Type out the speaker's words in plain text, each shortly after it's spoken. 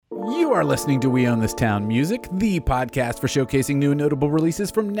You are listening to We Own This Town Music, the podcast for showcasing new and notable releases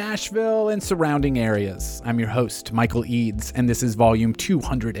from Nashville and surrounding areas. I'm your host, Michael Eads, and this is volume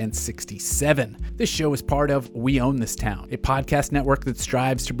 267. This show is part of We Own This Town, a podcast network that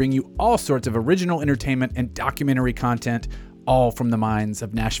strives to bring you all sorts of original entertainment and documentary content, all from the minds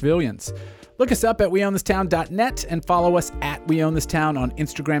of Nashvillians. Look us up at weownthistown.net and follow us at We Own This Town on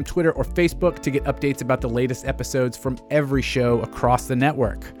Instagram, Twitter, or Facebook to get updates about the latest episodes from every show across the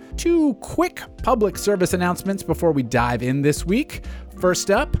network. Two quick public service announcements before we dive in this week. First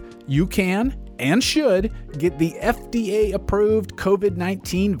up, you can and should get the FDA-approved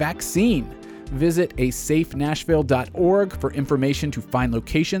COVID-19 vaccine. Visit asafenashville.org for information to find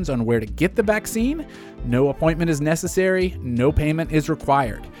locations on where to get the vaccine. No appointment is necessary. No payment is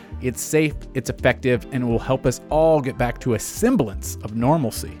required. It's safe, it's effective, and it will help us all get back to a semblance of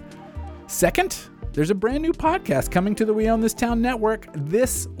normalcy. Second, there's a brand new podcast coming to the We Own This Town network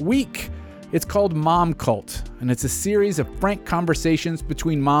this week. It's called Mom Cult, and it's a series of frank conversations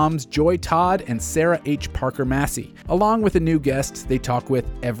between moms Joy Todd and Sarah H. Parker Massey, along with a new guest they talk with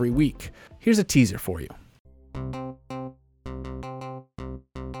every week. Here's a teaser for you.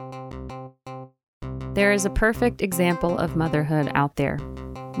 There is a perfect example of motherhood out there.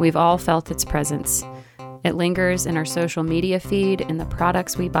 We've all felt its presence. It lingers in our social media feed, in the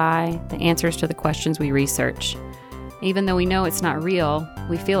products we buy, the answers to the questions we research. Even though we know it's not real,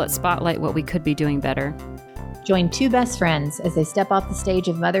 we feel it spotlight what we could be doing better. Join two best friends as they step off the stage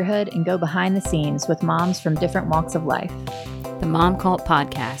of motherhood and go behind the scenes with moms from different walks of life. The Mom Cult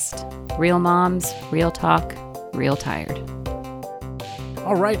Podcast. Real moms, real talk, real tired.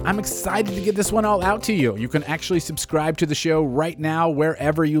 All right, I'm excited to get this one all out to you. You can actually subscribe to the show right now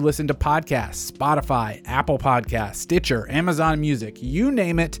wherever you listen to podcasts. Spotify, Apple Podcasts, Stitcher, Amazon Music, you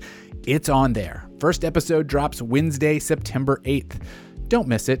name it, it's on there. First episode drops Wednesday, September 8th. Don't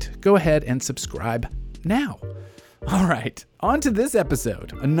miss it. Go ahead and subscribe now. All right, on to this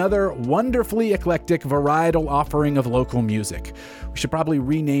episode, another wonderfully eclectic varietal offering of local music. We should probably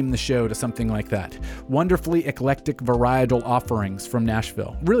rename the show to something like that. Wonderfully eclectic varietal offerings from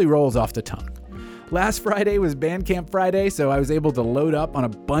Nashville. Really rolls off the tongue. Last Friday was Bandcamp Friday, so I was able to load up on a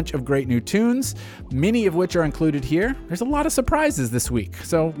bunch of great new tunes, many of which are included here. There's a lot of surprises this week,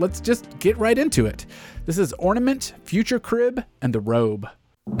 so let's just get right into it. This is Ornament, Future Crib, and The Robe.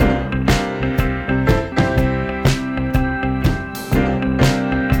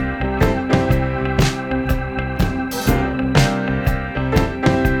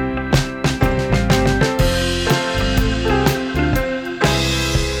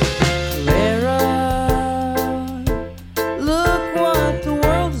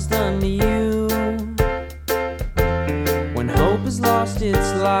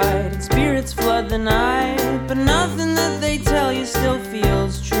 The night, but nothing that they tell you still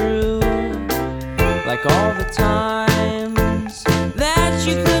feels true. Like all the times that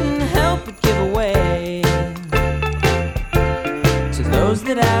you couldn't help but give away to those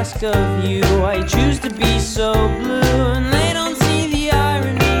that ask of you why you choose to be so blue, and they don't see the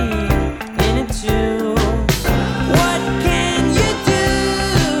irony in it too. What can you do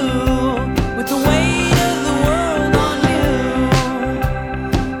with the weight of the world on you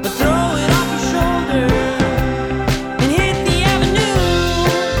but throw it off your shoulder and hit the avenue?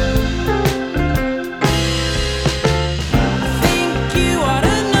 I think you ought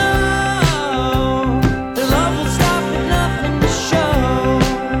to know their love will stop at nothing to show.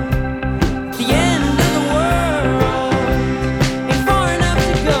 The end of the world ain't far enough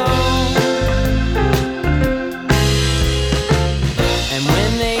to go. And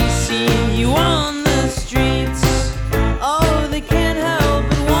when they see you on the streets, oh, they can't help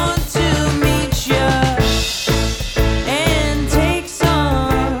but want to meet you and take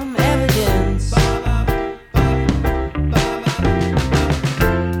some evidence.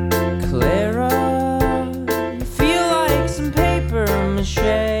 Clara, you feel like some paper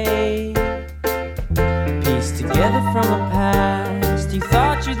mache pieced together from the past. You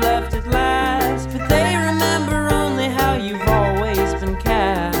thought you'd left at last, but they remember only how you've always been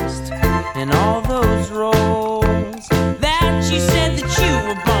cast in all those roles that you said that you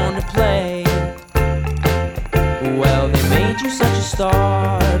were born to play. Well, they made you such a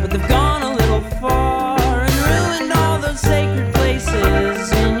star, but they've gone a little far and ruined all those sacred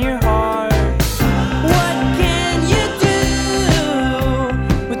places in your heart. What can you do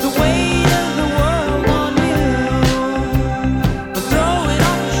with the weight of the world on you but throw it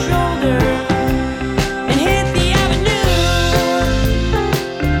off your shoulder and hit the avenue?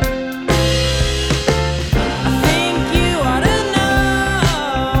 I think you ought to know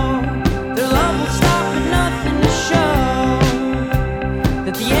their love will stop at nothing to show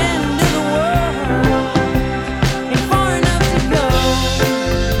that the end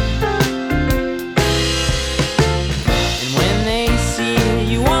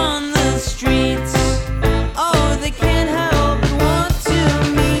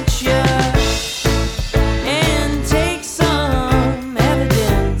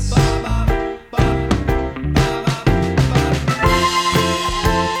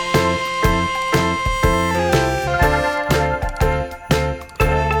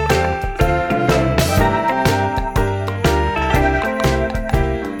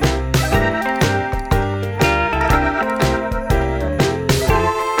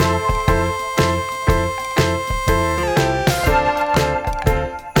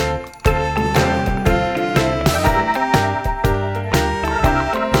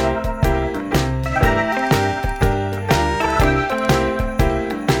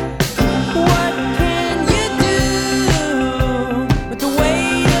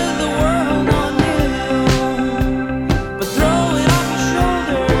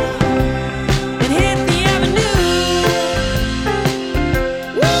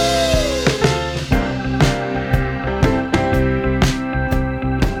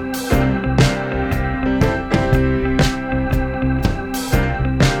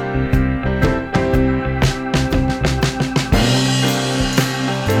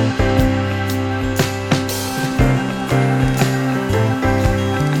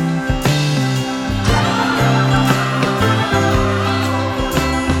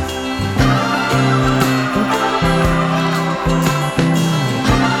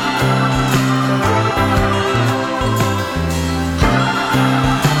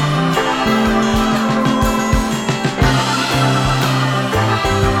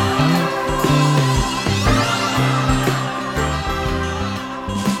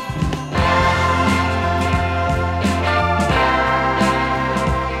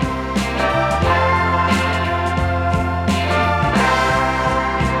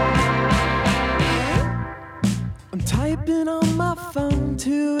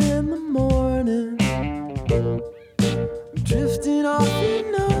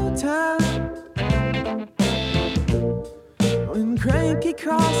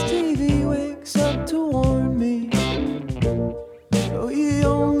across TV wakes up to warn me. Oh, you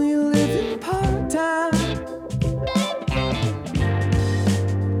only live in part-time.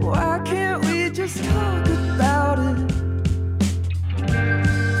 Why can't we just talk about it?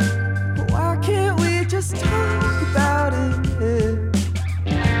 Why can't we just talk about it?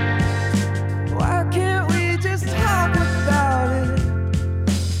 Why can't we just talk about it?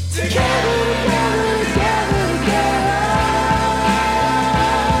 Together, together, together, together.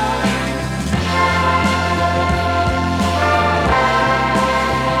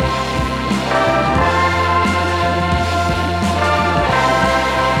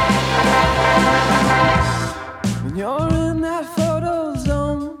 When you're in that photo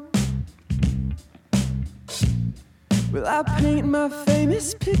zone, will I paint my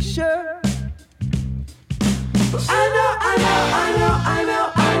famous picture? I know, I know, I know, I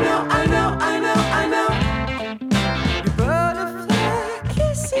know, I know, I know, I know, I know. Your butterfly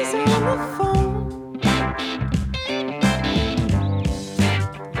kisses on the phone.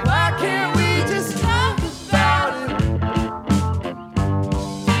 Why can't we just talk about it?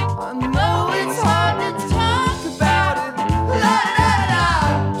 I know it's hard to talk about it. La la la.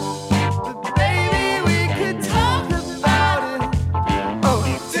 But baby, we could talk about it. Oh,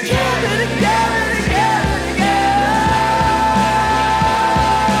 together, together, together, together.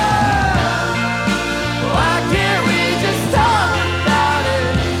 Why can't we just talk about it?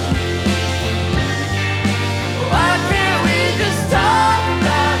 Why can't we just talk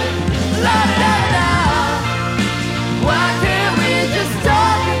about it? La la la. Why can't we just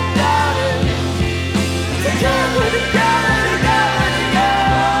talk about it? Together, together, together, together.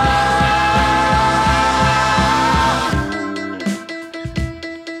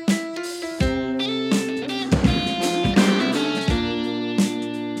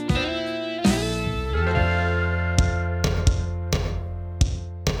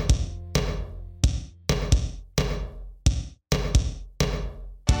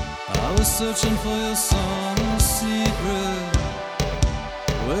 I was searching for your song in secret,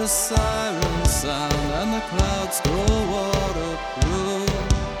 where sirens sound and the clouds grow waterproof.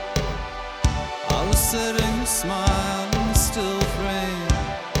 I was setting your smile in the still frame,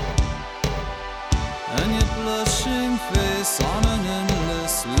 and your blushing face on an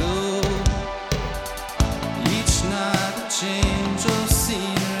endless loop. Each night a change of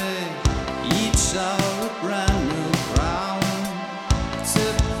scenery, each hour a brand new crown.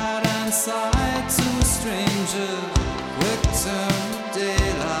 Tip hat and side to a stranger, quick turn the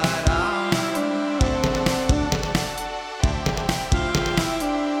daylight out.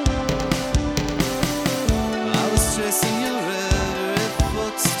 I was tracing your every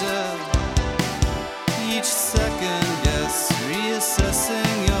footstep, each second guess,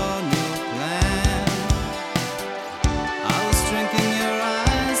 reassessing your new plan. I was drinking your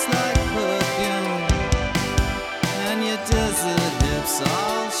eyes like perfume, and your desert hips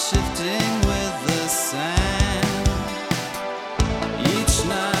all shifting with the sand. Each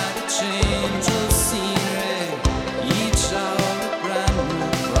night a change of scenery, each hour a brand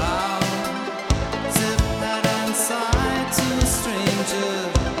new crowd. Tip hat and side to a stranger,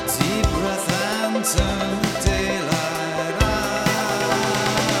 deep breath and turn the daylight out.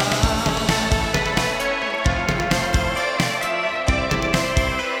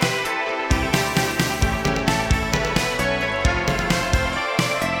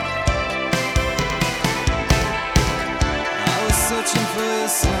 I was searching for your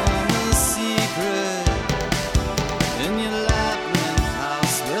summer secret in your labyrinth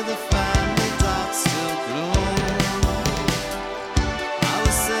house where the family dogs still bloom. I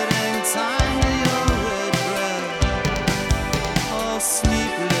was setting time to your red breath, all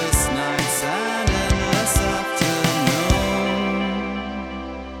sleepless nights and endless afternoon.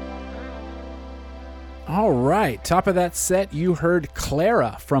 All right, top of that set, you heard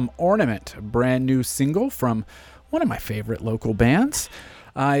Clara from Ornament, a brand new single from one of my favorite local bands.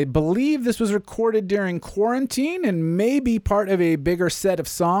 I believe this was recorded during quarantine and may be part of a bigger set of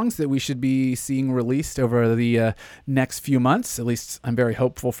songs that we should be seeing released over the next few months. At least I'm very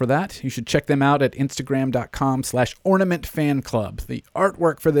hopeful for that. You should check them out at instagram.com/ornamentfanclub. The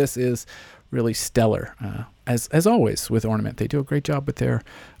artwork for this is really stellar. As always with Ornament, they do a great job with their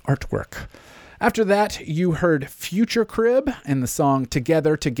artwork. After that, you heard Future Crib and the song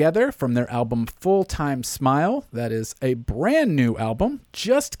Together Together from their album Full Time Smile. That is a brand new album,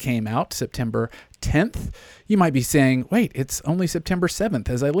 just came out September 10th. You might be saying, wait, it's only September 7th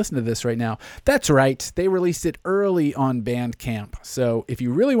as I listen to this right now. That's right, they released it early on Bandcamp. So if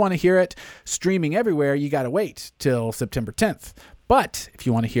you really want to hear it streaming everywhere, you got to wait till September 10th. But if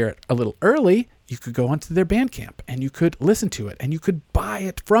you want to hear it a little early, you could go onto their Bandcamp and you could listen to it and you could buy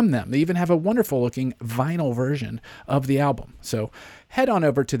it from them. They even have a wonderful looking vinyl version of the album. So head on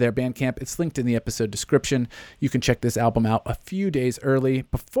over to their Bandcamp. It's linked in the episode description. You can check this album out a few days early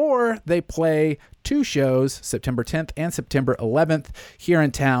before they play 2 shows, September 10th and September 11th here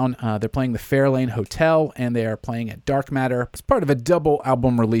in town. They're playing the Fairlane Hotel and they are playing at Dark Matter. It's part of a double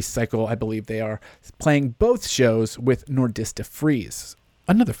album release cycle. I believe they are playing both shows with Nordista Freeze,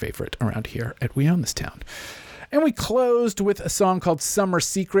 another favorite around here at We Own This Town. And we closed with a song called Summer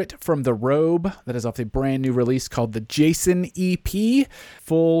Secret from The Robe. That is off a brand new release called the Jason EP.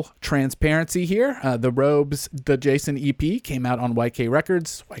 Full transparency here. The Robe's The Jason EP came out on YK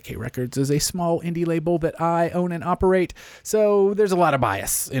Records. YK Records is a small indie label that I own and operate. So there's a lot of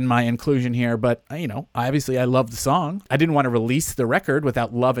bias in my inclusion here. But, obviously I love the song. I didn't want to release the record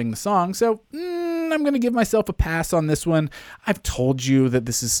without loving the song. So I'm going to give myself a pass on this one. I've told you that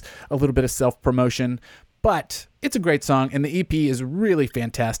this is a little bit of self-promotion, but it's a great song, and the EP is really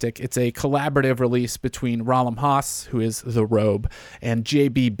fantastic. It's a collaborative release between Rollum Haas, who is The Robe, and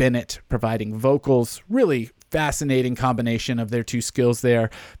JB Bennett providing vocals. Really fascinating combination of their 2 skills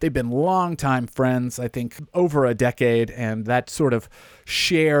there. They've been longtime friends, I think, over a decade, and that sort of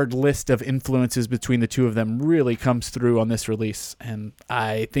shared list of influences between the 2 of them really comes through on this release, and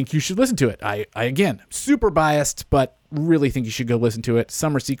I think you should listen to it. I again, super biased, but really think you should go listen to it.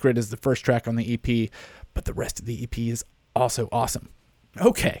 Summer Secret is the first track on the EP, but the rest of the EP is also awesome.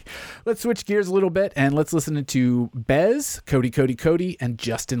 Okay, let's switch gears a little bit and let's listen to Bez, Cody, and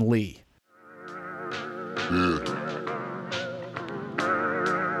Justin Lee.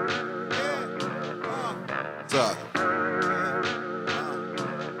 What's up?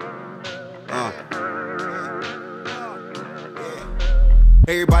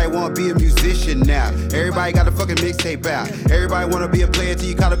 Everybody wanna be a musician now. Everybody got a fucking mixtape out. Everybody wanna be a player till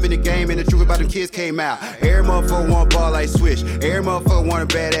you caught up in the game and the truth about them kids came out. Every motherfucker want ball like Swish. Every motherfucker want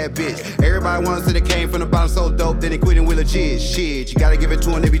a bad ass bitch. Everybody wants to they came from the bottom so dope, then they quitting with legit shit. You gotta give it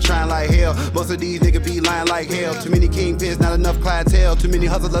to them, they be trying like hell. Most of these niggas be lying like hell. Too many kingpins, not enough clientele. Too many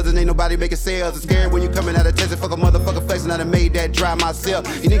hustlers and ain't nobody making sales. It's scary when you coming out of Texas, fuck a motherfucker flexing. I done made that drive myself.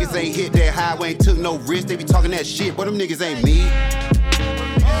 You niggas ain't hit that highway, ain't took no risk. They be talking that shit, but them niggas ain't me.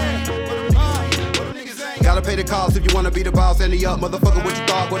 Gotta pay the cost if you wanna be the boss. Any up, motherfucker, what you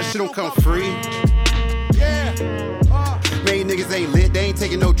thought? Boy, this shit don't come free. Main niggas ain't lit, they ain't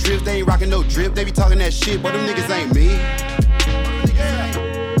taking no trips, they ain't rocking no drip. They be talking that shit, but them niggas ain't me.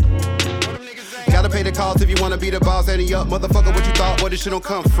 Gotta pay the cost if you wanna be the boss. Any up, motherfucker, what you thought? Boy, this shit don't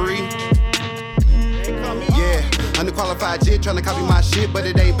come free. Yeah, underqualified jit, tryna copy my shit, but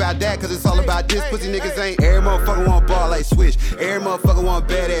it ain't about that, cause it's all about this. Pussy niggas ain't. Every motherfucker want ball like Switch. Every motherfucker want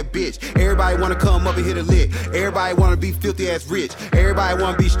bad ass bitch. Everybody wanna come up and hit a lick. Everybody wanna be filthy ass rich. Everybody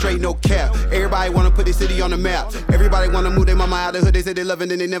wanna be straight, no cap. Everybody wanna put their city on the map. Everybody wanna move their mama out the hood. They say they love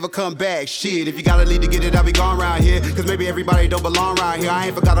it and they never come back. Shit, if you gotta leave to get it, I'll be gone around here. Cause maybe everybody don't belong around here. I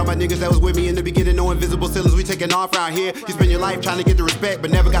ain't forgot all my niggas that was with me in the beginning. No invisible ceilings, we taking off around here. You spend your life trying to get the respect,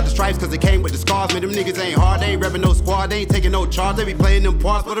 but never got the stripes cause it came with the scars. Man, them niggas ain't hard, they ain't repping no squad, they ain't taking no charge, they be playing them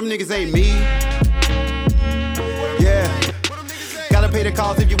parts, but them niggas ain't me. Yeah, gotta pay the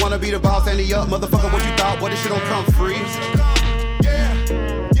cost if you wanna be the boss. Any up, motherfucker, what you thought? Boy, this shit don't come free.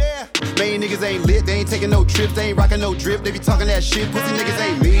 Yeah, main niggas ain't lit, they ain't taking no trips, they ain't rocking no drip, they be talking that shit, pussy niggas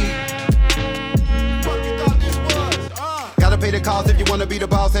ain't me. Gotta pay the cost if you wanna be the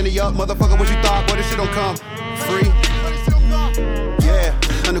boss. Any up, motherfucker, what you thought? Boy, this shit don't come free. Yeah,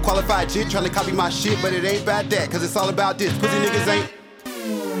 underqualified jit, tryna copy my shit, but it ain't about that, cause it's all about this. Pussy niggas ain't.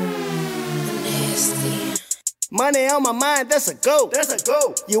 Money on my mind, that's a go. That's a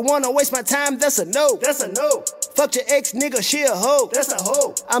go. You wanna waste my time, that's a no. That's a no. Fuck your ex nigga, she a hoe. That's a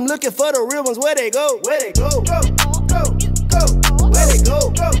hoe. I'm looking for the real ones, where they go? Where they go? Go, go, go. Where they go?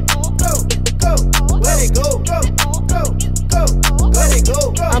 Go, go, go. Where they go? Go, go, go. Where they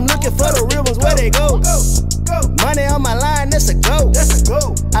go? I'm looking for the real ones, where they go? Go, go. Money on my line, that's a go. That's a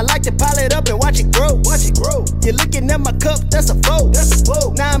go. I like to pile it up and watch it grow. Watch it grow. You're looking at my cup, that's a foe. That's a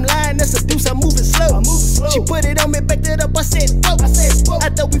foe. Now I'm lying, that's a deuce, I'm moving slow. I'm moving slow. She put it on me, backed it up, I said, whoa. I said, whoa. I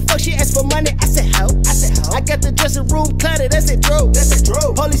thought we fuck, she asked for money, I said, how? I said, how? I got the dressing room cluttered, that's a drove. That's a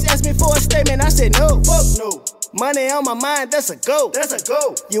drove. Police asked me for a statement, I said, no. Fuck no. Money on my mind, that's a go. That's a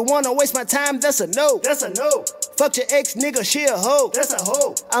go. You wanna waste my time, that's a no. That's a no. Fuck your ex nigga, she a hoe. That's a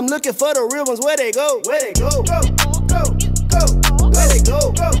hoe. I'm looking for the real ones, where they go? Where they go? Go, go, go. Where they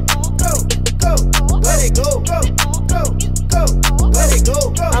go? Go, go, go. Where they go? Go, go, go. Where they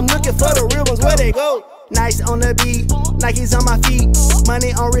go? I'm looking for the real ones, where they go? Nice on the beat, Nike's on my feet,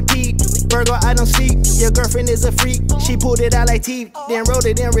 money on repeat. Virgo, I don't sleep. Your girlfriend is a freak. She pulled it out like teeth, then wrote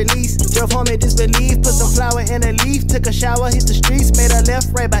it in release. Drove home in disbelief, put some flour in a leaf. Took a shower, hit the streets, made a left,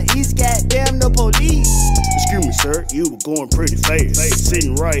 right by east. Goddamn, no police. Excuse me, sir, you were going pretty fast.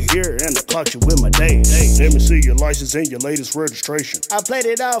 Sitting right here and I clocked you with my dash. Let me see your license and your latest registration. I played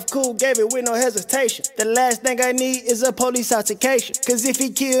it off cool, gave it with no hesitation. The last thing I need is a police altercation. Cause if he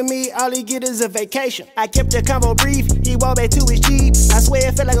kill me, all he get is a vacation. I kept the convo brief, he walked back to his Jeep. I swear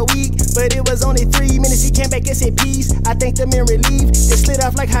it felt like a week, but it was only 3 minutes. He came back and said peace. I thanked him in relief. It slid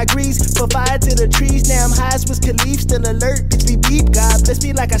off like hot grease. Put fire to the trees, now I'm high as was Khalif. Still alert, bitch be beep. God bless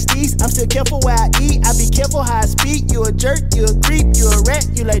me like I sneeze. I'm still careful where I eat. I be careful how I speak. You a jerk, you a creep, you a rat,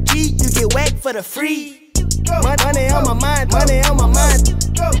 you like G. You get whacked for the free. Money on my mind, money on my mind.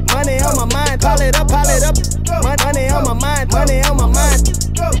 Money on my mind, pile it up, pile it up. Money on my mind, money on my mind.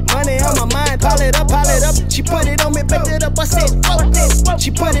 Money on my mind, pile it up, pile it up. She put it on me, backed it up, I said, fuck this.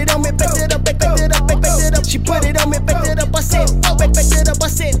 She put it on me, backed it up, backed it up, backed it up. She put it on me, backed it up, I said, oh, backed it up, I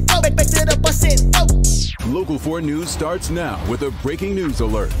said, oh, backed it up, I said, oh. Local 4 News starts now with a breaking news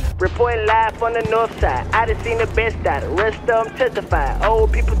alert. Reporting live from the north side. I done seen the best out. The rest of them testify.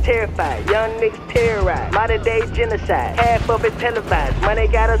 Old people terrified. Young niggas terrorized. Modern day genocide. Half of it televised. Money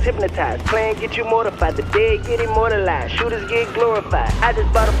got us hypnotized. Playing get you mortified. The dead get immortalized. Shooters get glorified. I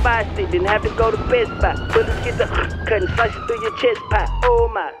just bought a 5-stick. Didn't have to go to Best Buy. Bullets get the cutting, slice it through your chest pie. Oh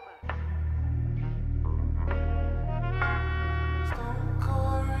my.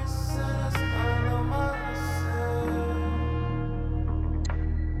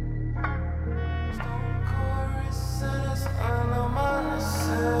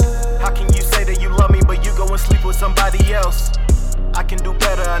 How can you say that you love me, but you go and sleep with somebody else? I can do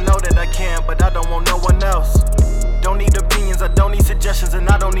better, I know that I can, but I don't want no one else. Don't need opinions, I don't need suggestions, and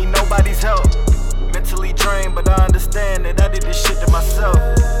I don't need nobody's help. Mentally drained, but I understand that I did this shit to myself.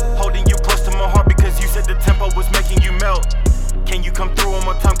 Holding you close to my heart because you said the tempo was making you melt. Can you come through one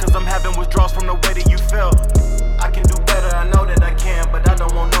more time, cause I'm having withdrawals from the way that you felt. I can do better, I know that I can, but I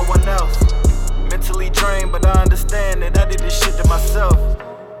don't want no one else. Mentally drained, but I understand that I did this shit to myself.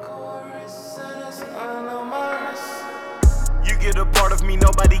 You get a part of me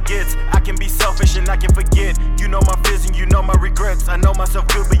nobody gets. I can be selfish and I can forget. You know my fears and you know my regrets. I know myself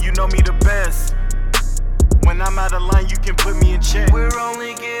good, but you know me the best. When I'm out of line, you can put me in check. We're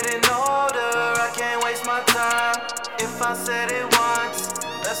only getting older, I can't waste my time. If I said it once,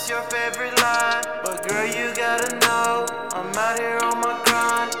 that's your favorite line. But girl, you gotta know, I'm out here on my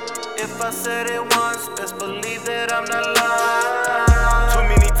grind. If I said it once, best believe that I'm not lying. Too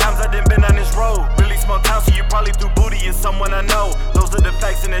many times I done been on this road. Really small town, so you probably threw booty at someone I know. Those are the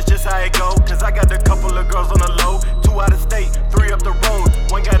facts and that's just how it go. Cause I got a couple of girls on the low. 2 out of state, 3 up the road.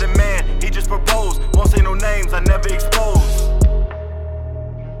 One got a man, he just proposed. Won't say no names, I never expose.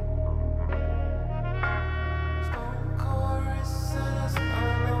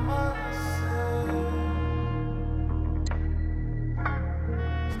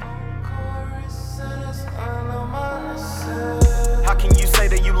 How can you say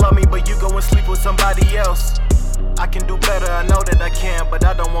that you love me, but you go and sleep with somebody else? I can do better, I know that I can, but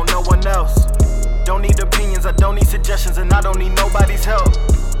I don't want no one else. Don't need opinions, I don't need suggestions, and I don't need nobody's help.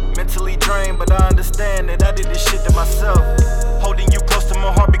 Mentally drained, but I understand that I did this shit to myself. Holding you close to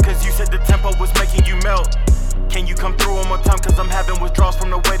my heart because you said the tempo was making you melt. Can you come through one more time, cause I'm having withdrawals from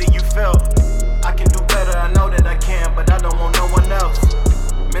the way that you felt. I can do better, I know that I can, but I don't want no one else.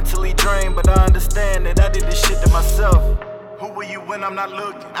 Mentally drained, but I understand that I did this shit to myself. Who are you when I'm not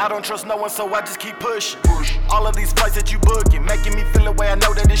looking? I don't trust no one, so I just keep pushing. All of these flights that you booking, making me feel a way I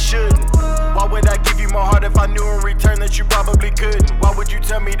know that it shouldn't. Why would I give you my heart if I knew in return that you probably couldn't? Why would you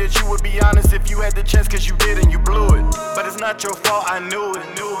tell me that you would be honest if you had the chance, cause you did and you blew it? But it's not your fault, I knew it.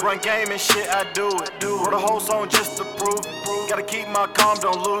 Run game and shit, I do it. Wrote a whole song just to prove it. Gotta keep my calm,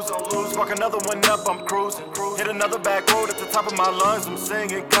 don't lose. Spark another one up, I'm cruising. Hit another back road at the top of my lungs, I'm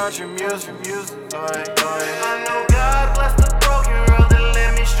singing country music. I know God bless the broken road that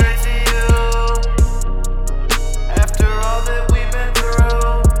led me straight to you. After all that we've been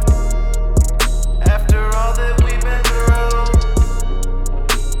through, after all that we've been through,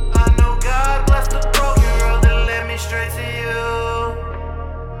 I know God bless the broken road that led me straight to you.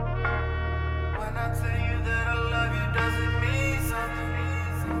 When I tell you that I love you, does it mean something?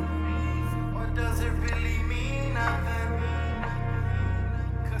 Or does it really mean nothing?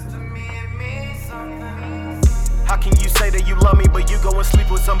 Cause to me it means something. How can you say that you love me, but you go and sleep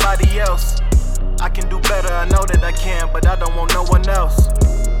with somebody else? I can do better, I know that I can, but I don't want no one else.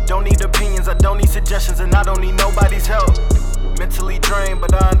 Don't need opinions, I don't need suggestions, and I don't need nobody's help. Mentally drained,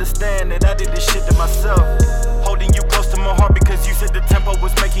 but I understand that I did this shit to myself. Holding you close to cause you said the tempo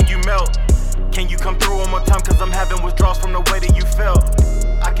was making you melt. Can you come through one more time, cause I'm having withdrawals from the way that you felt.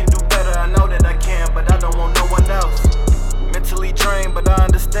 I can do better, I know that I can, but I don't want no one else. Mentally drained, but I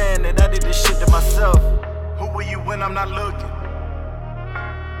understand that I did this shit to myself. Who were you when I'm not looking?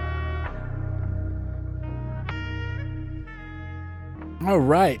 All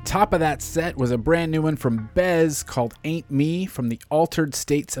right, top of that set was a brand new one from Bez called Ain't Me from the Altered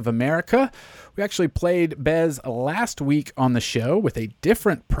States of America. We actually played Bez last week on the show with a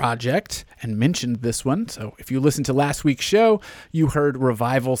different project and mentioned this one. So if you listened to last week's show, you heard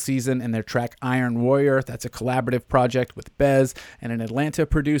Revival Season and their track Iron Warrior. That's a collaborative project with Bez and an Atlanta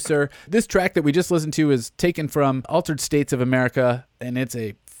producer. This track that we just listened to is taken from Altered States of America, and it's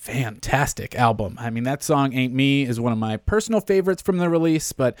a fantastic album. I mean, that song Ain't Me is one of my personal favorites from the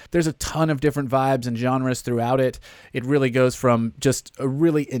release, but there's a ton of different vibes and genres throughout it. It really goes from just a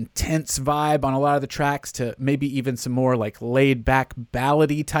really intense vibe on a lot of the tracks to maybe even some more like laid back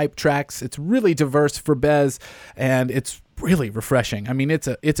ballady type tracks. It's really diverse for Bez, and it's really refreshing. I mean, it's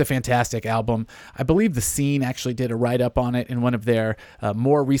a fantastic album. I believe The Scene actually did a write-up on it in one of their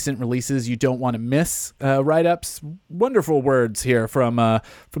more recent releases. You don't want to miss write-ups. Wonderful words here from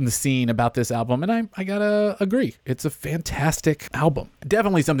The Scene about this album, and I gotta agree. It's a fantastic album.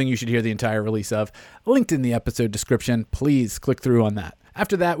 Definitely something you should hear the entire release of. Linked in the episode description. Please click through on that.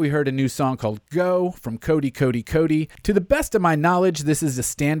 After that, we heard a new song called Go from Cody. To the best of my knowledge, this is a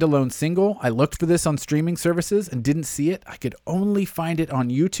standalone single. I looked for this on streaming services and didn't see it. I could only find it on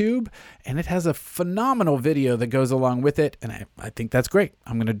YouTube, and it has a phenomenal video that goes along with it, and I think that's great.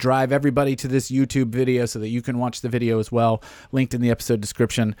 I'm going to drive everybody to this YouTube video so that you can watch the video as well, linked in the episode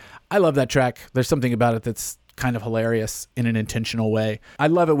description. I love that track. There's something about it that's kind of hilarious in an intentional way. I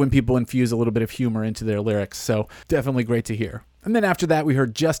love it when people infuse a little bit of humor into their lyrics, so definitely great to hear. And then after that, we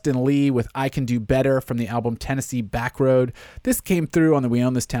heard Justin Lee with I Can Do Better from the album Tennessee Backroad. This came through on the We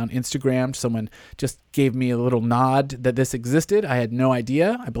Own This Town Instagram. Someone just gave me a little nod that this existed. I had no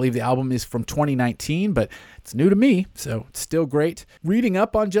idea. I believe the album is from 2019, but it's new to me, so it's still great. Reading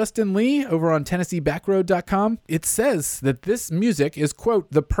up on Justin Lee over on TennesseeBackroad.com, it says that this music is, quote,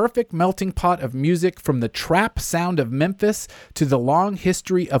 the perfect melting pot of music from the trap sound of Memphis to the long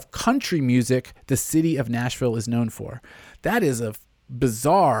history of country music the city of Nashville is known for. That is a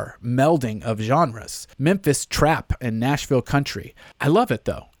bizarre melding of genres. Memphis trap and Nashville country. I love it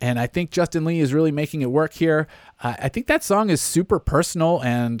though. And I think Justin Lee is really making it work here. I think that song is super personal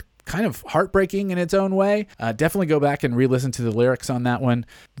and kind of heartbreaking in its own way. Definitely go back and re-listen to the lyrics on that one.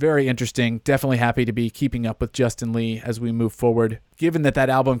 Very interesting. Definitely happy to be keeping up with Justin Lee as we move forward. Given that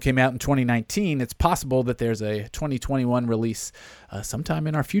album came out in 2019, it's possible that there's a 2021 release sometime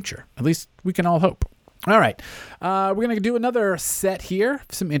in our future. At least we can all hope. All right, we're going to do another set here.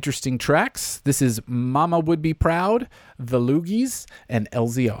 Some interesting tracks. This is Mama Would Be Proud, The Loogies, and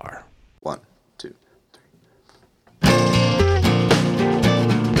LZR. 1, 2,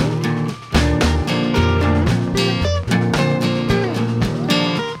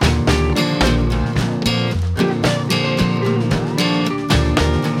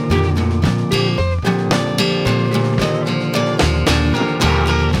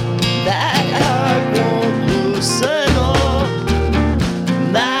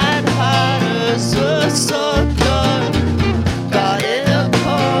 Got in a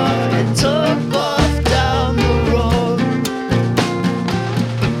car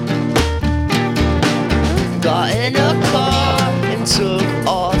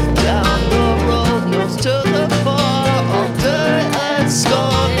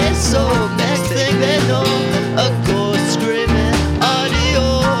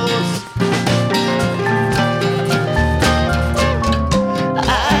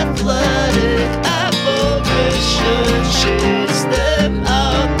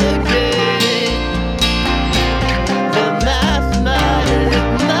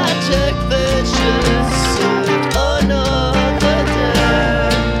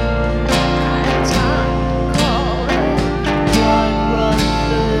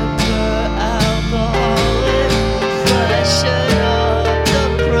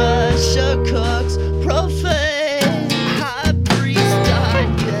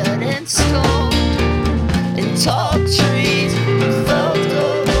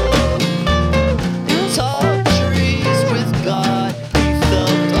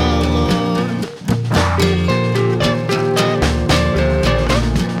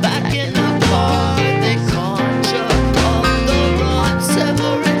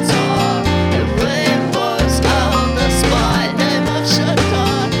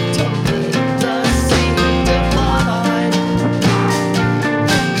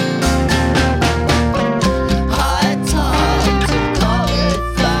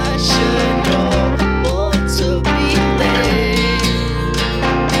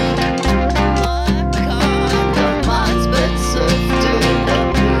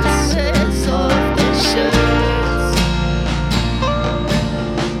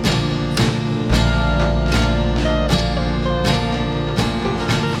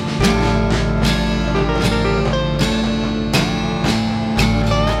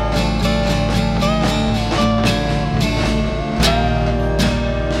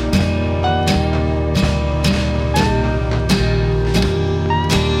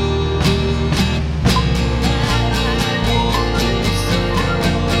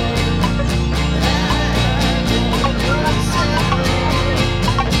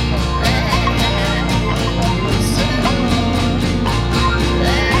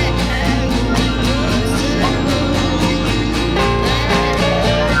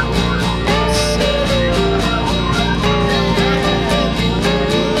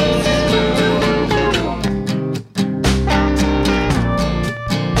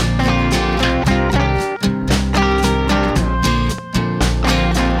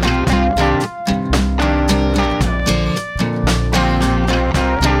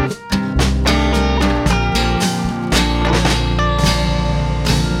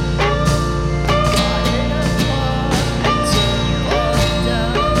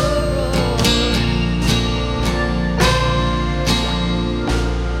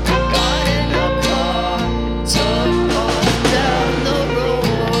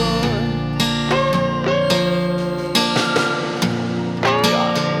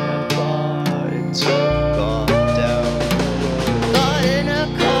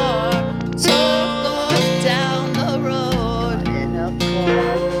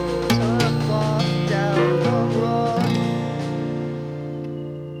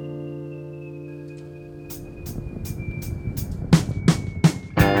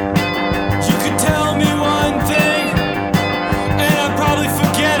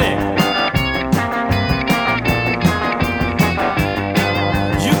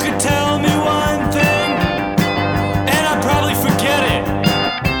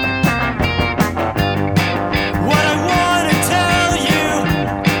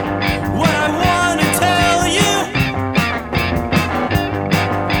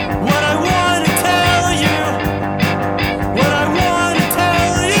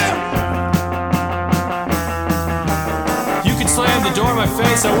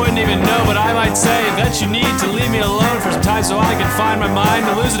guess I wouldn't even know, but I might say that you need to leave me alone for some time so I can find my mind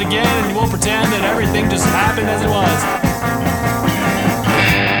and lose it again, and you won't pretend that everything just happened as it was.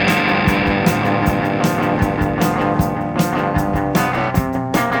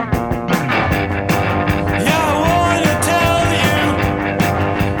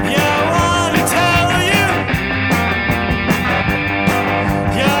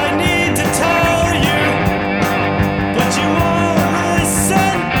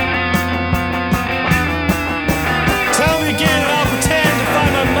 Tell me again and I'll pretend to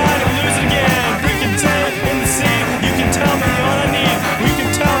find my mind and lose it again. Be content in the sea. You can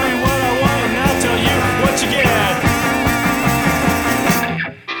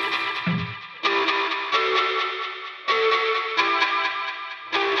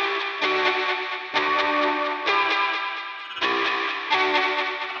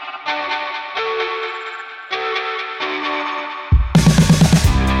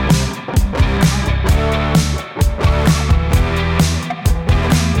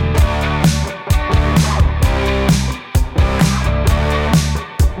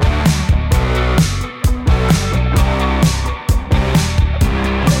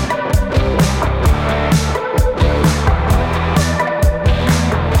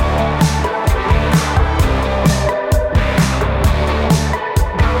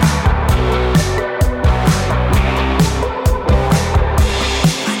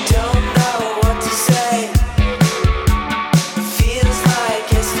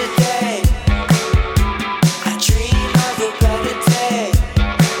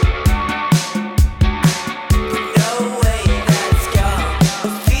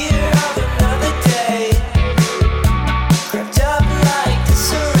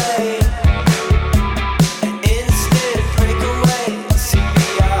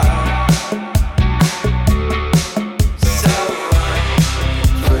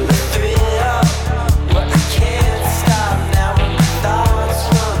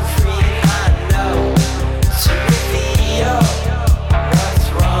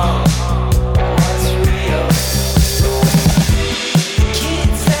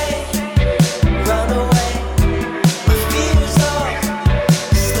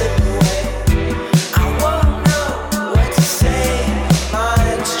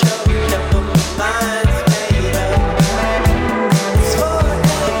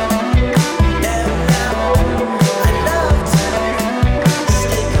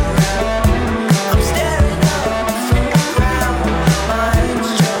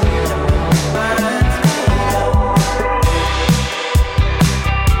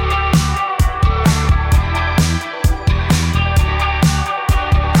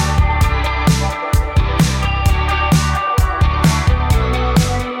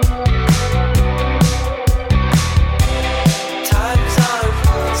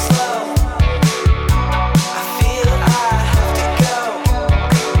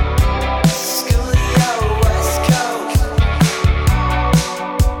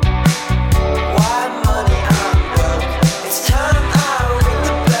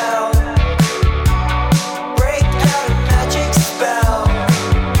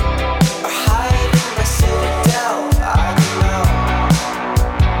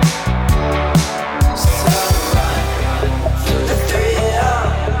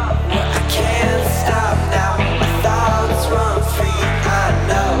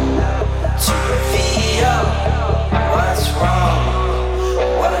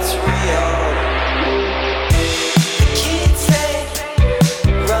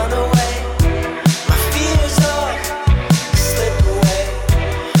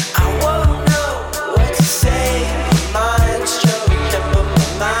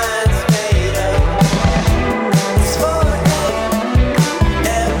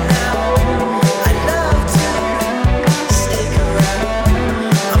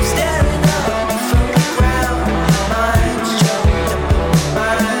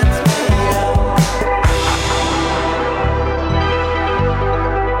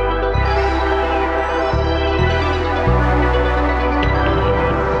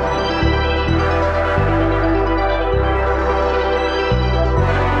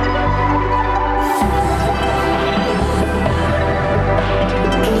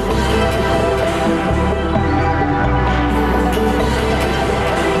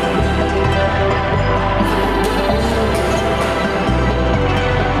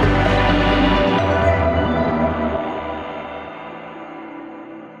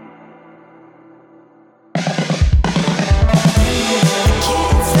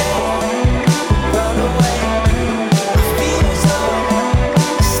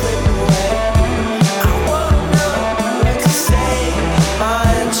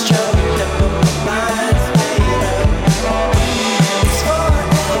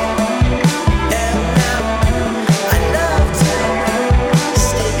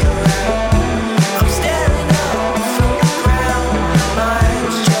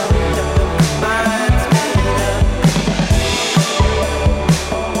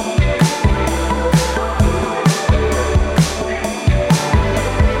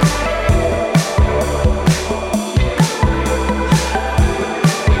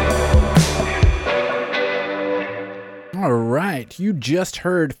right, you just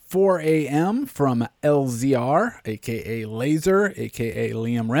heard 4 a.m. from LZR, aka Laser, aka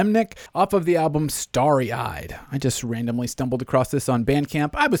Liam Remnick, off of the album Starry Eyed. I just randomly stumbled across this on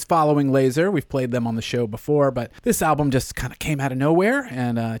Bandcamp. I was following Laser. We've played them on the show before, but this album just kind of came out of nowhere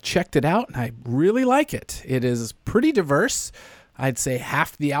and checked it out, and I really like it. It is pretty diverse. I'd say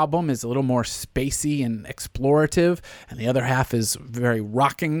half the album is a little more spacey and explorative, and the other half is very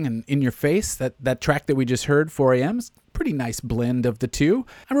rocking and in your face. That track that we just heard, 4 a.m., is a pretty nice blend of the two.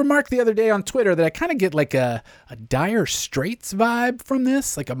 I remarked the other day on Twitter that I kind of get like a Dire Straits vibe from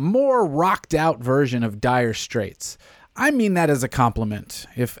this, like a more rocked out version of Dire Straits. I mean that as a compliment.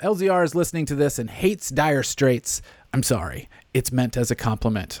 If LZR is listening to this and hates Dire Straits, I'm sorry. It's meant as a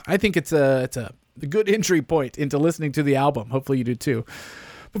compliment. I think it's a good entry point into listening to the album. Hopefully you do too.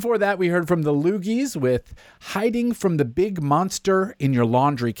 Before that, we heard from the Loogies with Hiding from the Big Monster in Your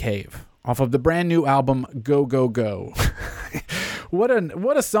Laundry Cave, off of the brand new album Go Go Go. What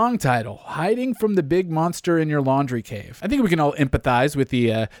a song title, Hiding from the Big Monster in Your Laundry Cave. I think we can all empathize with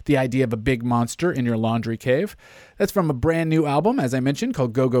the idea of a big monster in your laundry cave. That's from a brand new album, as I mentioned,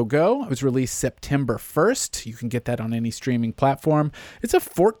 called Go Go Go. It was released September 1st. You can get that on any streaming platform. It's a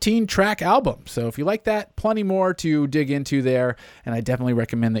 14-track album, so if you like that, plenty more to dig into there, and I definitely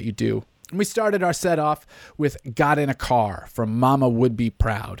recommend that you do. We started our set off with Got in a Car from Mama Would Be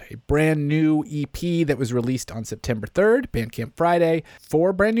Proud, a brand new EP that was released on September 3rd, Bandcamp Friday.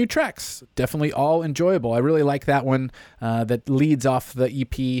 4 brand new tracks, definitely all enjoyable. I really like that one that leads off the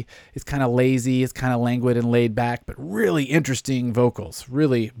EP. It's kind of lazy, it's kind of languid and laid back, but really interesting vocals.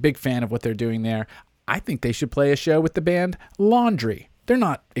 Really big fan of what they're doing there. I think they should play a show with the band Laundry. They're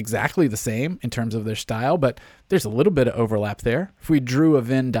not exactly the same in terms of their style, but there's a little bit of overlap there. If we drew a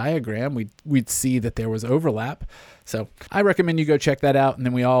Venn diagram, we'd see that there was overlap. So I recommend you go check that out, and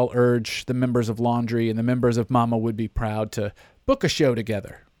then we all urge the members of Laundry and the members of Mama Would Be Proud to book a show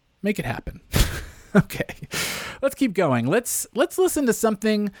together. Make it happen. Okay, let's keep going. Let's listen to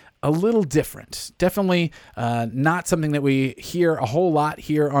something a little different. Definitely not something that we hear a whole lot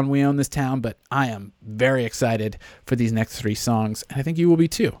here on We Own This Town, but I am very excited for these next 3 songs, and I think you will be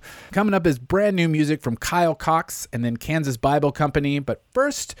too. Coming up is brand new music from Kyle Cox and then Kansas Bible Company, but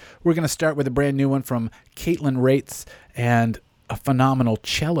first we're going to start with a brand new one from Caitlin Rates and a phenomenal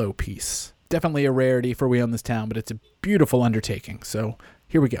cello piece. Definitely a rarity for We Own This Town, but it's a beautiful undertaking, so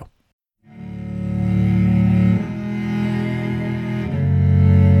here we go.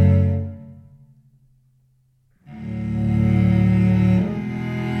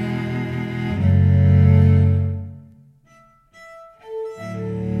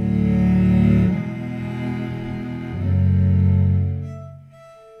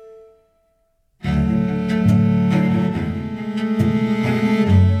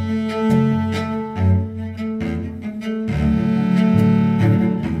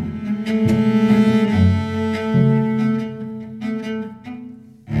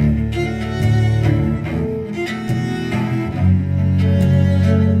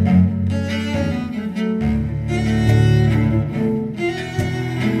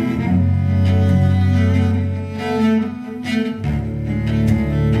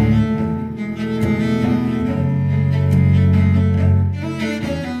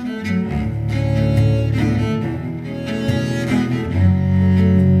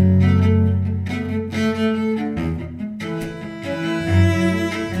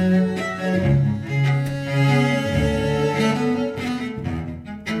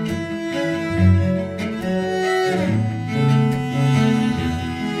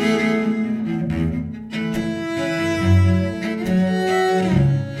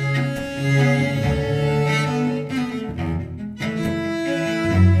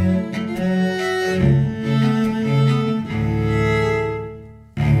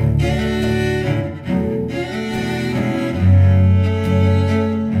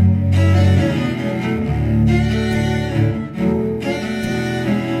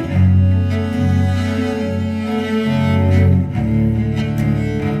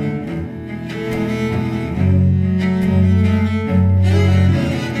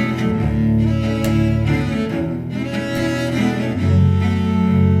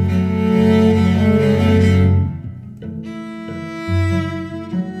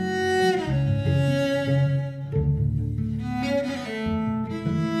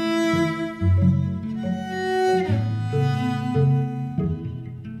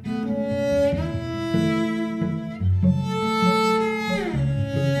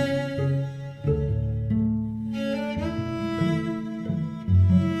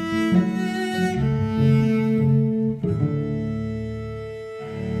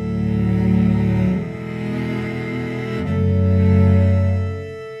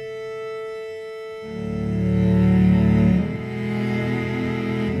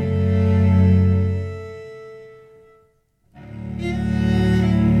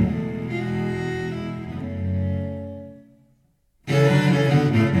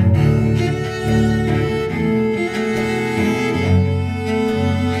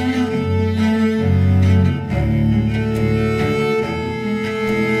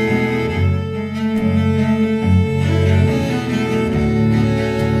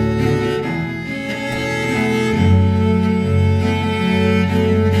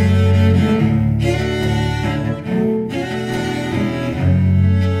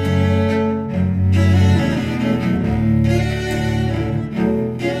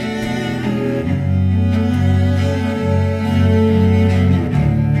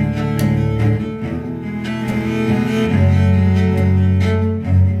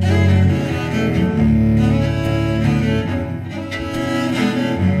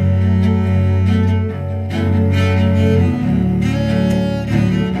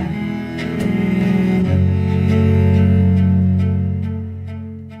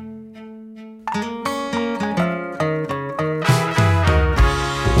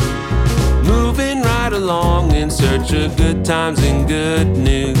 in search of good times and good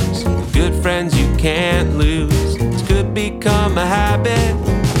news. Good friends you can't lose. This could become a habit.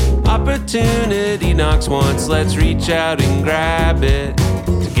 Opportunity knocks once, let's reach out and grab it.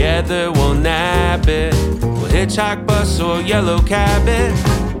 Together we'll nab it. We'll hitchhike, bus, or yellow cab it.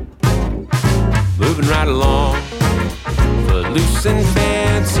 Moving right along, footloose and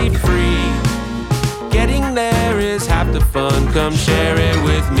fancy free. Getting there is half the fun, come share it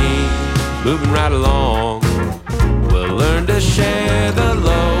with me. Moving right along, we'll learn to share the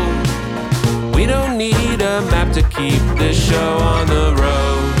load. We don't need a map to keep this show on the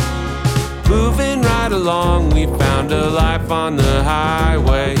road. Moving right along, we found a life on the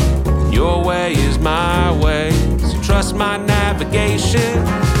highway. Your way is my way, so trust my navigation.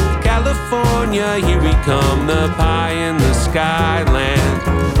 California, here we come, the pie in the skyland.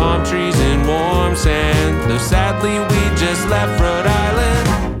 Palm trees and warm sand, though sadly we just left Rhode Island.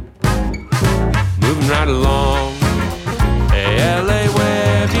 Moving right along, hey LA,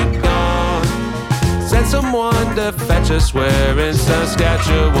 where have you gone? Send someone to fetch us, where in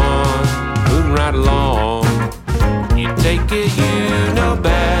Saskatchewan. Moving right along, you take it, you know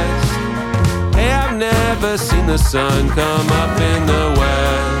best. Hey, I've never seen the sun come up in the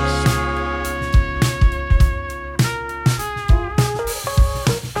west.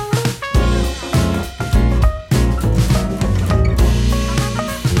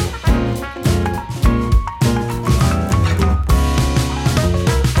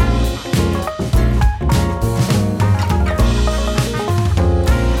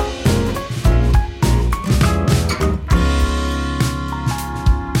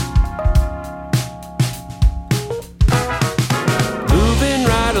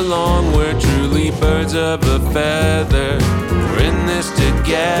 Birds of a feather, we're in this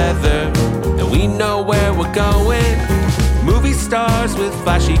together, and we know where we're going. Movie stars with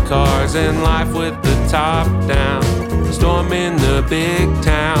flashy cars and life with the top down. Storm in the big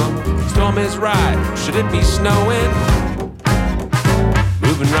town, storm is right, should it be snowing?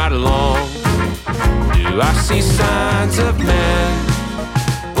 Moving right along, do I see signs of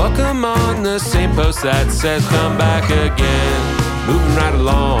men? Welcome on the same post that says come back again. Moving right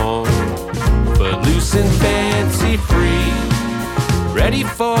along, but loose and fancy free. Ready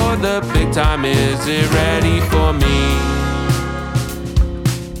for the big time, is it ready for me?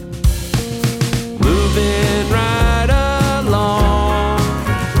 Moving right along,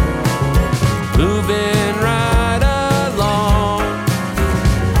 moving right along,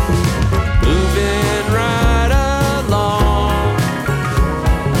 moving right along,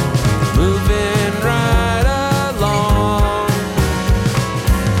 moving right along.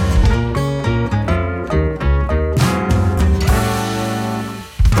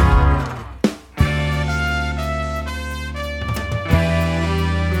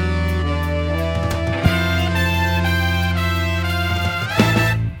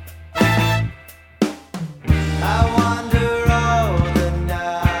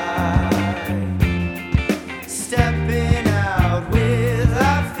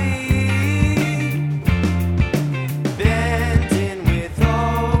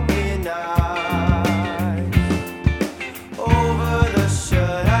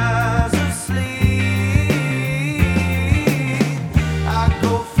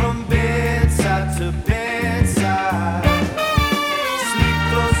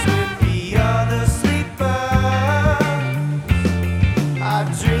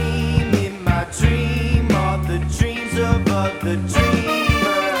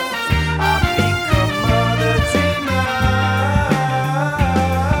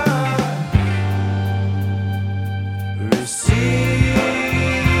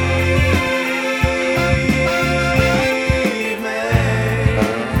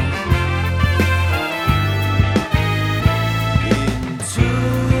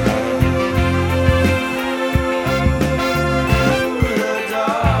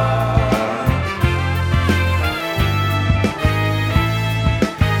 Dark.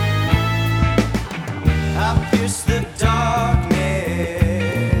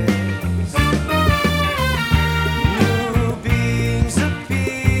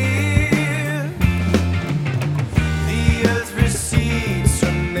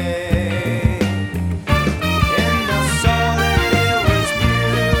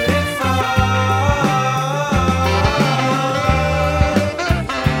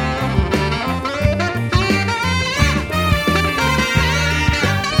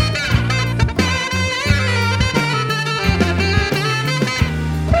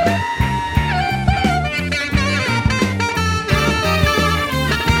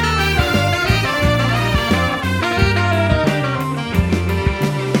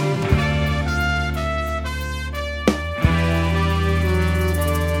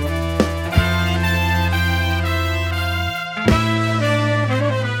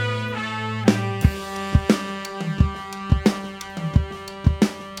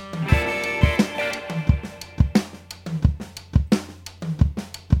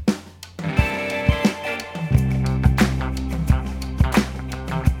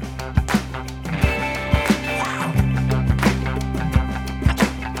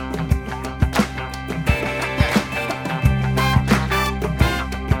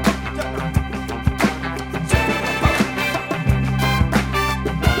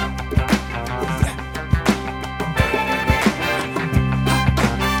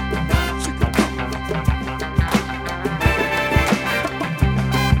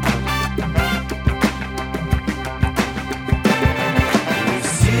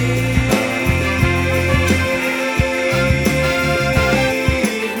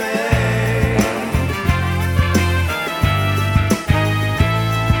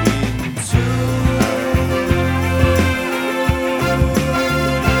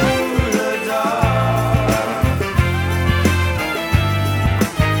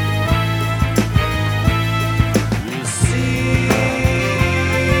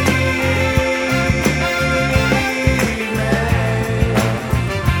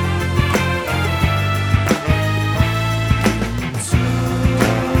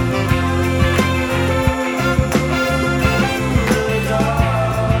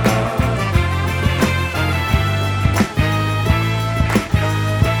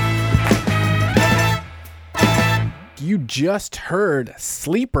 You just heard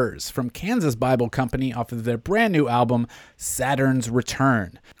Sleepers from Kansas Bible Company off of their brand new album, Saturn's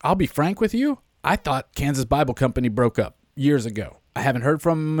Return. I'll be frank with you, I thought Kansas Bible Company broke up years ago. I haven't heard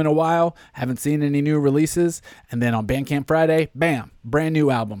from them in a while, haven't seen any new releases, and then on Bandcamp Friday, bam, brand new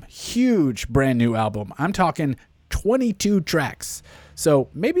album. Huge brand new album. I'm talking 22 tracks. So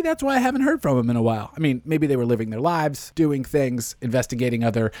maybe that's why I haven't heard from them in a while. I mean, maybe they were living their lives, doing things, investigating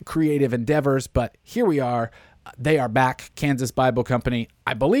other creative endeavors, but here we are. They are back, Kansas Bible Company.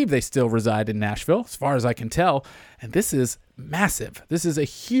 I believe they still reside in Nashville, as far as I can tell. And this is massive. This is a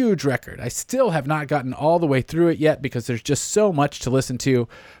huge record. I still have not gotten all the way through it yet because there's just so much to listen to.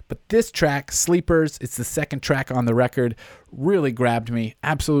 But this track, Sleepers, it's the second track on the record, really grabbed me.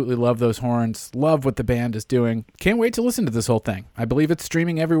 Absolutely love those horns. Love what the band is doing. Can't wait to listen to this whole thing. I believe it's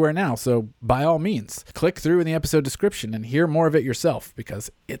streaming everywhere now, so by all means, click through in the episode description and hear more of it yourself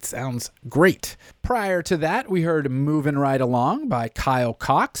because it sounds great. Prior to that, we heard Moving Right Along by Kyle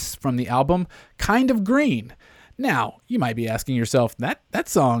Cox from the album Kind of Green. Now, you might be asking yourself, that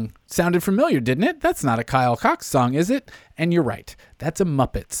song sounded familiar, didn't it? That's not a Kyle Cox song, is it? And you're right. That's a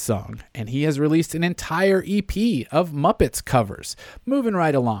Muppets song. And he has released an entire EP of Muppets covers. Moving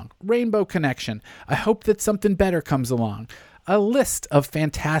Right Along, Rainbow Connection, I Hope That Something Better Comes Along. A list of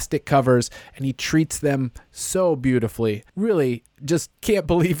fantastic covers, and he treats them so beautifully. Really, just can't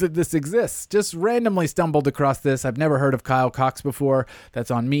believe that this exists. Just randomly stumbled across this. I've never heard of Kyle Cox before.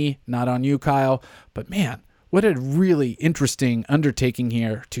 That's on me, not on you, Kyle. But man, what a really interesting undertaking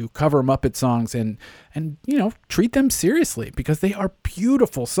here to cover Muppet songs and treat them seriously because they are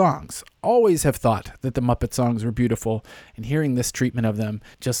beautiful songs. Always have thought that the Muppet songs were beautiful, and hearing this treatment of them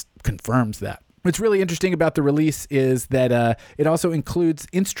just confirms that. What's really interesting about the release is that it also includes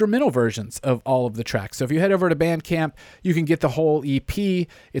instrumental versions of all of the tracks. So if you head over to Bandcamp, you can get the whole EP.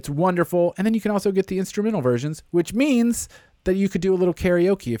 It's wonderful. And then you can also get the instrumental versions, which means that you could do a little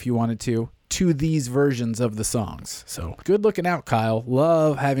karaoke if you wanted to these versions of the songs. So good looking out, Kyle.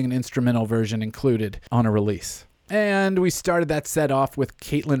 Love having an instrumental version included on a release. And we started that set off with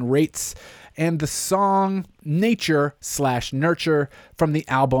Caitlin Rates and the song Nature/Nurture from the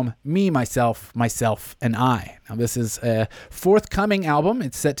album Me, Myself, and I. Now, this is a forthcoming album.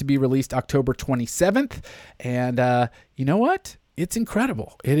 It's set to be released October 27th. And you know what? It's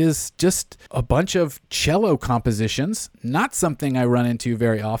incredible. It is just a bunch of cello compositions, not something I run into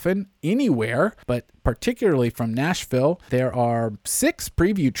very often anywhere, but particularly from Nashville. There are 6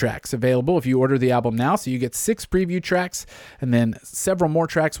 preview tracks available if you order the album now. So you get 6 preview tracks and then several more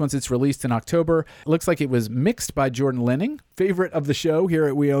tracks once it's released in October. It looks like it was mixed by Jordan Lenning, favorite of the show here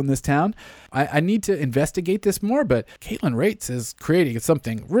at We Own This Town. I need to investigate this more, but Caitlin Rates is creating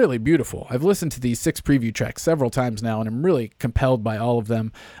something really beautiful. I've listened to these 6 preview tracks several times now, and I'm really compelled by all of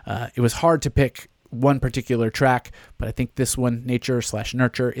them. It was hard to pick one particular track, but I think this one,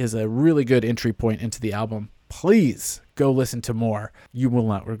 Nature/Nurture, is a really good entry point into the album. Please go listen to more. You will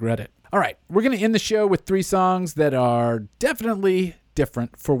not regret it. All right, we're going to end the show with 3 songs that are definitely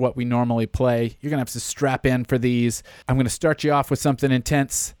different for what we normally play. You're going to have to strap in for these. I'm going to start you off with something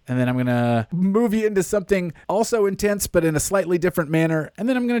intense, and then I'm going to move you into something also intense, but in a slightly different manner, and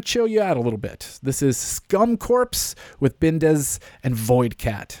then I'm going to chill you out a little bit. This is Scum Corpse with Bendez and Void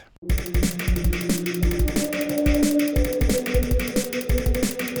Cat.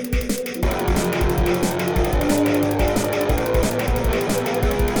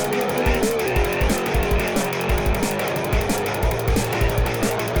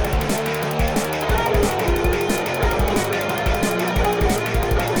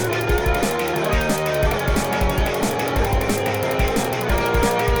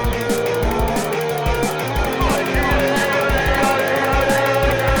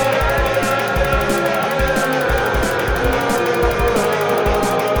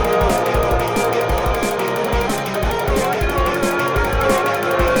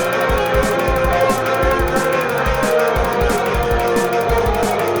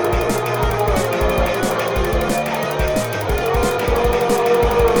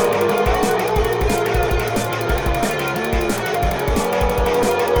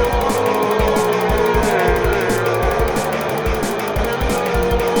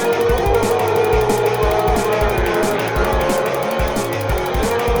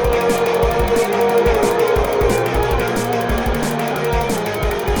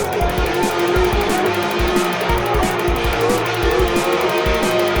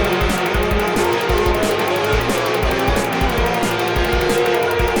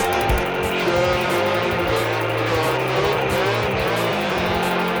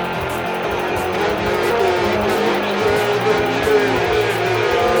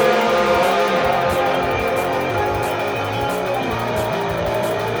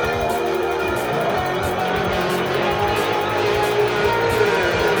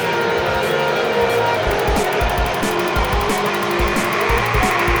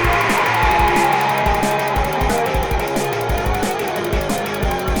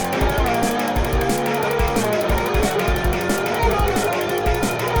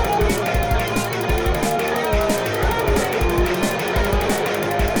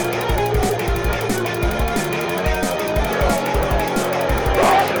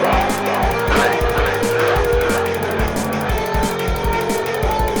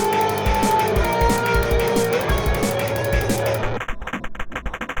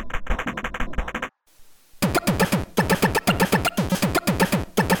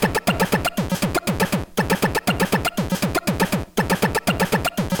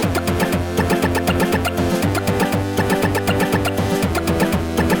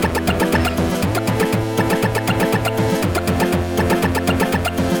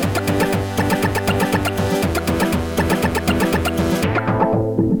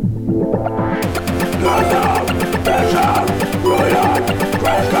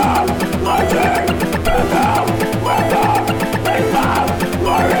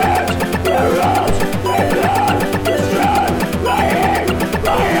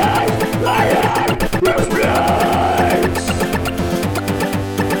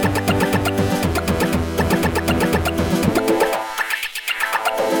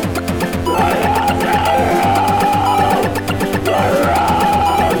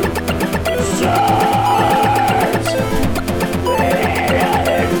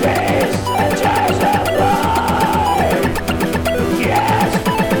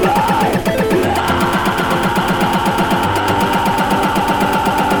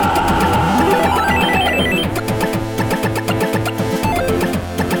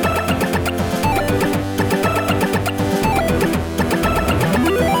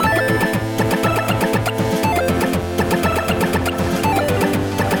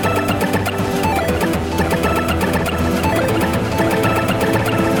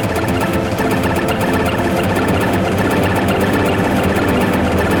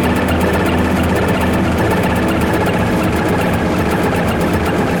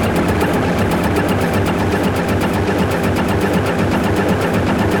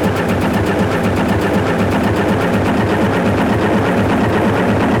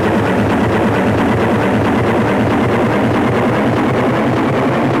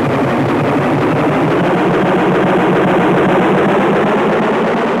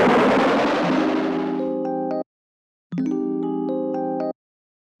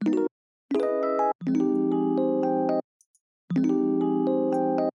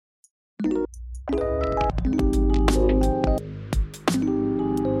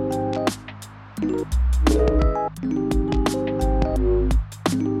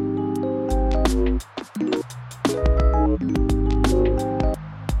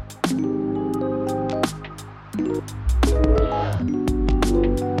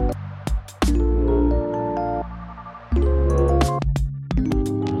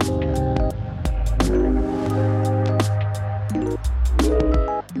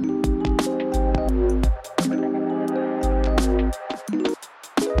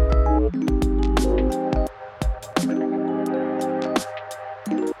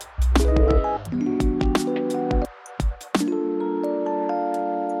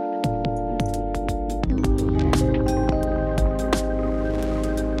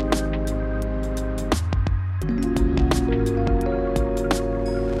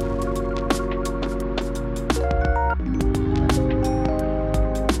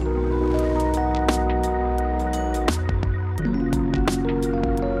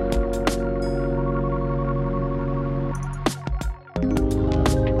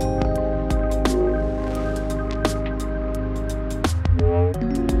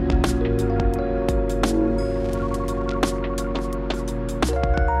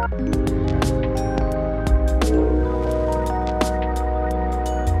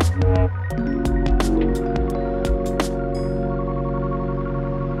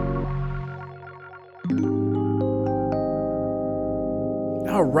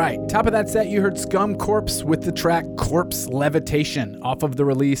 All right, top of that set, you heard Scum Corpse with the track Corpse Levitation off of the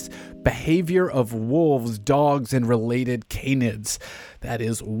release Behavior of Wolves, Dogs, and Related Canids. That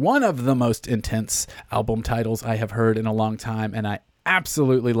is one of the most intense album titles I have heard in a long time, and I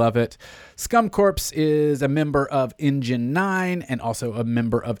absolutely love it. Scum Corpse is a member of Engine 9 and also a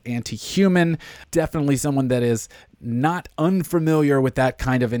member of Anti-Human. Definitely someone that is not unfamiliar with that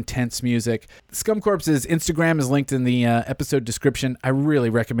kind of intense music. Scum Corpse's Instagram is linked in the episode description. I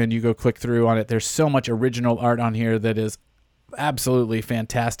really recommend you go click through on it. There's so much original art on here that is absolutely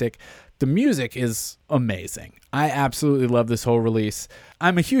fantastic. The music is amazing. I absolutely love this whole release.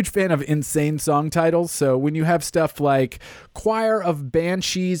 I'm a huge fan of insane song titles, so when you have stuff like Choir of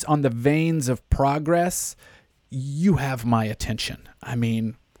Banshees on the Veins of Progress, you have my attention. I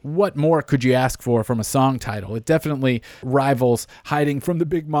mean, what more could you ask for from a song title? It definitely rivals Hiding from the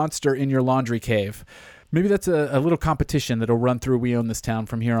Big Monster in Your Laundry Cave. Maybe that's a little competition that'll run through We Own This Town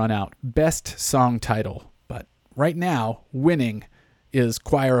from here on out. Best song title. But right now, winning is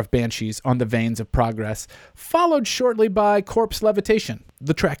Choir of Banshees on the Veins of Progress, followed shortly by Corpse Levitation,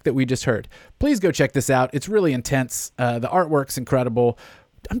 the track that we just heard. Please go check this out. It's really intense. The artwork's incredible.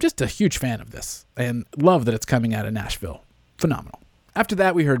 I'm just a huge fan of this and love that it's coming out of Nashville. Phenomenal. After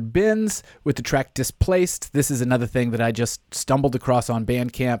that, we heard Bins with the track Displaced. This is another thing that I just stumbled across on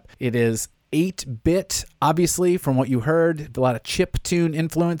Bandcamp. It is 8-bit, obviously, from what you heard. A lot of chiptune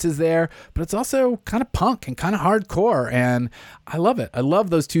influences there, but it's also kind of punk and kind of hardcore, and I love it. I love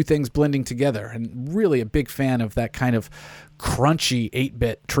those two things blending together, and really a big fan of that kind of crunchy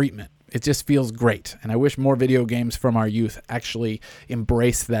 8-bit treatment. It just feels great, and I wish more video games from our youth actually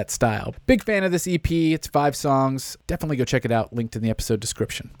embrace that style. Big fan of this EP. It's 5 songs. Definitely go check it out. Linked in the episode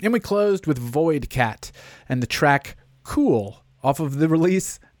description. And we closed with Void Cat and the track Cool off of the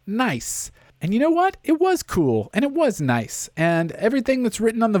release Nice. And you know what? It was cool, and it was nice, and everything that's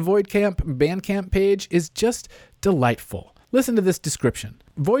written on the Voidcamp Bandcamp page is just delightful. Listen to this description.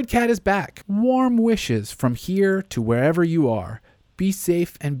 Voidcat is back. Warm wishes from here to wherever you are. Be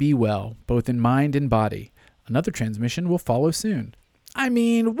safe and be well, both in mind and body. Another transmission will follow soon. I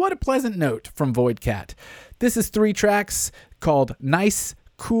mean, what a pleasant note from Voidcat. This is 3 tracks called Nice,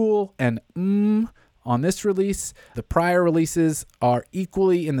 Cool, and on this release. The prior releases are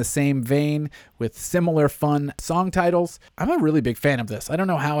equally in the same vein with similar fun song titles. I'm a really big fan of this. I don't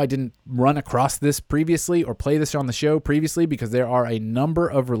know how I didn't run across this previously or play this on the show previously, because there are a number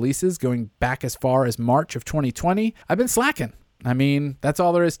of releases going back as far as March of 2020. I've been slacking. I mean, that's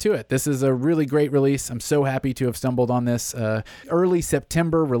all there is to it. This is a really great release. I'm so happy to have stumbled on this early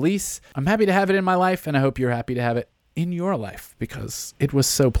September release. I'm happy to have it in my life, and I hope you're happy to have it in your life, because it was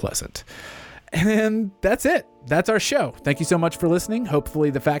so pleasant. And that's it. That's our show. Thank you so much for listening. Hopefully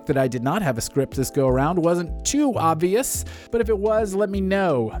the fact that I did not have a script this go around wasn't too obvious, but if it was, let me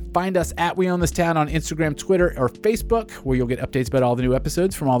know. Find us at We Own This Town on Instagram, Twitter, or Facebook, where you'll get updates about all the new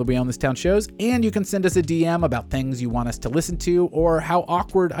episodes from all the We Own This Town shows, and you can send us a DM about things you want us to listen to or how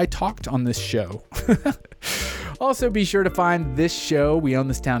awkward I talked on this show. Also, be sure to find this show, We Own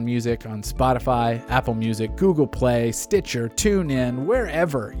This Town Music, on Spotify, Apple Music, Google Play, Stitcher, TuneIn,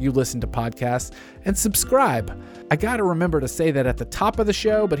 wherever you listen to podcasts, and subscribe. I gotta remember to say that at the top of the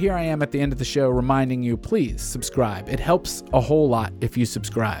show, but here I am at the end of the show reminding you, please subscribe. It helps a whole lot if you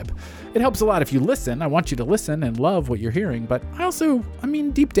subscribe. It helps a lot if you listen. I want you to listen and love what you're hearing, but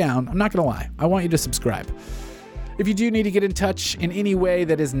deep down, I'm not gonna lie, I want you to subscribe. If you do need to get in touch in any way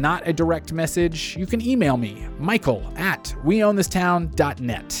that is not a direct message, you can email me,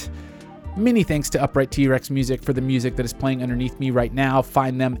 michael@weownthistown.net. Many thanks to Upright T-Rex Music for the music that is playing underneath me right now.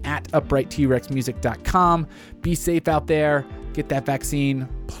 Find them at uprighttrexmusic.com. Be safe out there. Get that vaccine.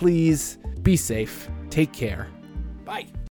 Please be safe. Take care. Bye.